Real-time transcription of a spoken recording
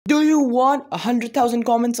Do you want 100,000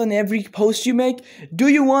 comments on every post you make? Do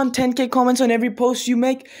you want 10k comments on every post you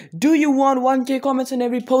make? Do you want 1k comments on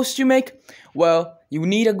every post you make? Well, you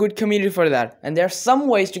need a good community for that, and there are some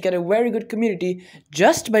ways to get a very good community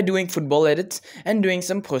just by doing football edits and doing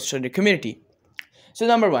some posts on your community. So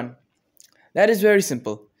number one, that is very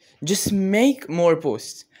simple. Just make more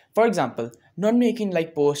posts. For example, not making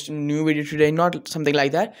like post new video today, not something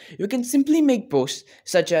like that. You can simply make posts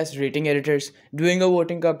such as rating editors, doing a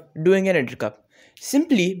voting cup, doing an edit cup.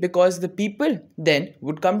 Simply because the people then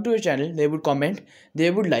would come to your channel, they would comment,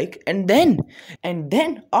 they would like, and then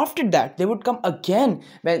after that they would come again.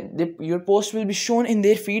 When your post will be shown in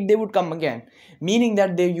their feed, they would come again, meaning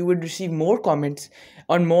that you would receive more comments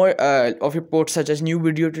on more of your posts, such as new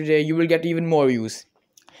video today. You will get even more views.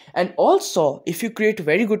 And also, if you create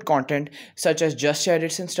very good content such as just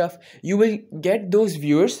edits and stuff, you will get those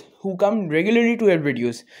viewers who come regularly to your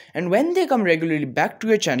videos, and when they come regularly back to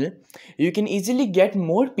your channel, you can easily get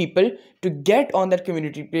more people to get on that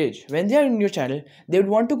community page. When they are in your channel, they would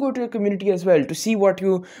want to go to your community as well to see what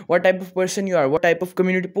type of person you are, what type of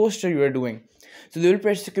community poster you are doing. So they will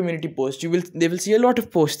press the community post. They will see a lot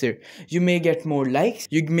of posts there. You may get more likes.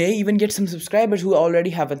 You may even get some subscribers who already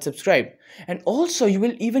haven't subscribed. And also you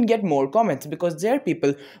will even get more comments, because there are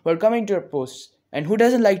people who are coming to your posts, and who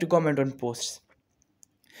doesn't like to comment on posts.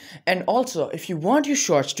 And also, if you want your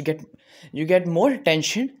shorts to get more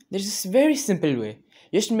attention, there's this very simple way.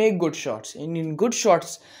 Just make good shorts. And in good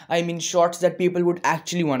shorts, I mean shorts that people would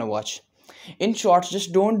actually want to watch. In shorts,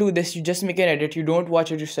 just don't do this. You just make an edit, you don't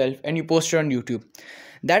watch it yourself, and you post it on YouTube.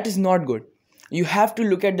 That is not good. You have to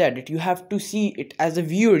look at the edit. You have to see it as a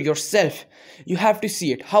viewer yourself. You have to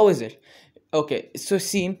see it. How is it? Okay, so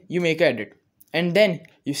scene, you make an edit, and then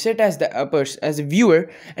you sit as a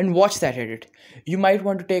viewer and watch that edit. You might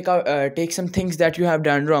want to take some things that you have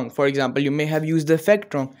done wrong. For example, you may have used the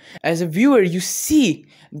effect wrong. As a viewer, you see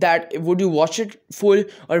that would you watch it full,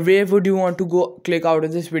 or where would you want to go click out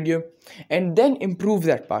of this video, and then improve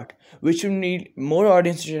that part, which will need more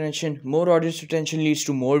audience attention. More audience attention leads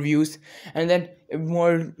to more views, and then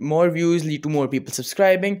more views lead to more people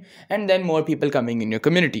subscribing, and then more people coming in your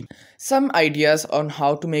community. Some ideas on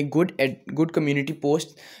how to make good community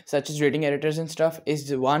posts such as rating editors and stuff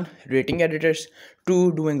is 1. Rating editors,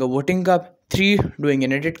 2. Doing a voting cup, 3. Doing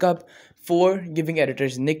an edit cup, 4. Giving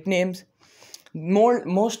editors nicknames.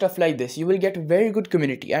 More stuff like this. You will get a very good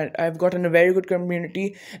community, and I've gotten a very good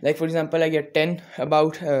community. Like for example, I get 10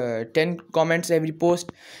 comments every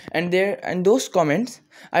post, and those comments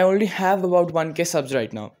I only have about 1k subs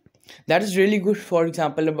right now. That is really good. For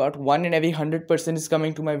example, about 1 in every 100 person is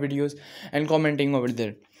coming to my videos and commenting over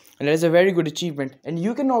there, and that is a very good achievement. And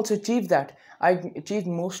you can also achieve that. I achieved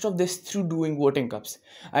most of this through doing voting cups.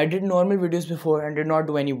 I did normal videos before and did not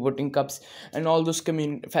do any voting cups and all those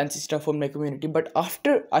fancy stuff for my community. But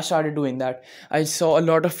after I started doing that, I saw a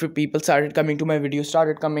lot of people started coming to my videos,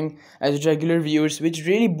 started coming as regular viewers, which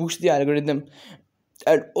really boosted the algorithm,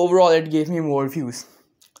 and overall it gave me more views.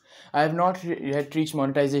 I have not yet reached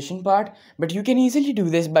monetization part, but you can easily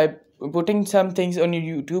do this by putting some things on your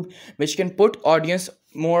YouTube which can put audience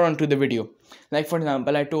more onto the video. Like for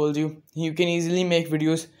example, I told you can easily make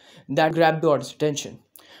videos that grab the audience attention.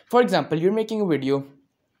 For example, you're making a video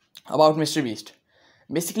about Mr. Beast.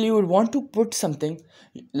 Basically, you would want to put something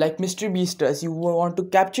like Mr. Beast does. You would want to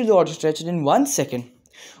capture the audience attention in 1 second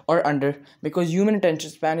or under, because human attention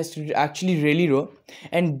span is actually really low.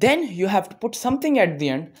 And then you have to put something at the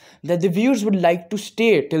end that the viewers would like to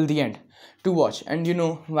stay till the end to watch. And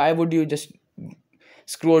why would you just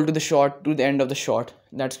scroll to the end of the short?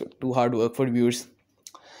 That's too hard work for viewers.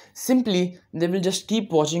 Simply, they will just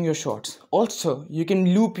keep watching your shorts. Also, you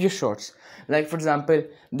can loop your shorts. Like for example,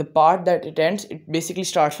 the part that it ends, it basically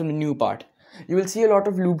starts from the new part. You will see a lot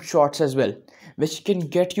of loop shorts as well, which can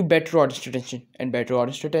get you better audience attention, and better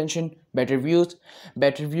audience attention, better views.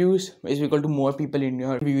 Better views is equal to more people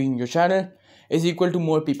viewing your channel, is equal to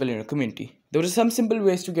more people in your community. Those are some simple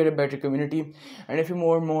ways to get a better community. And if you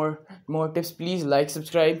more tips, please like,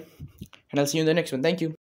 subscribe, and I'll see you in the next one. Thank you.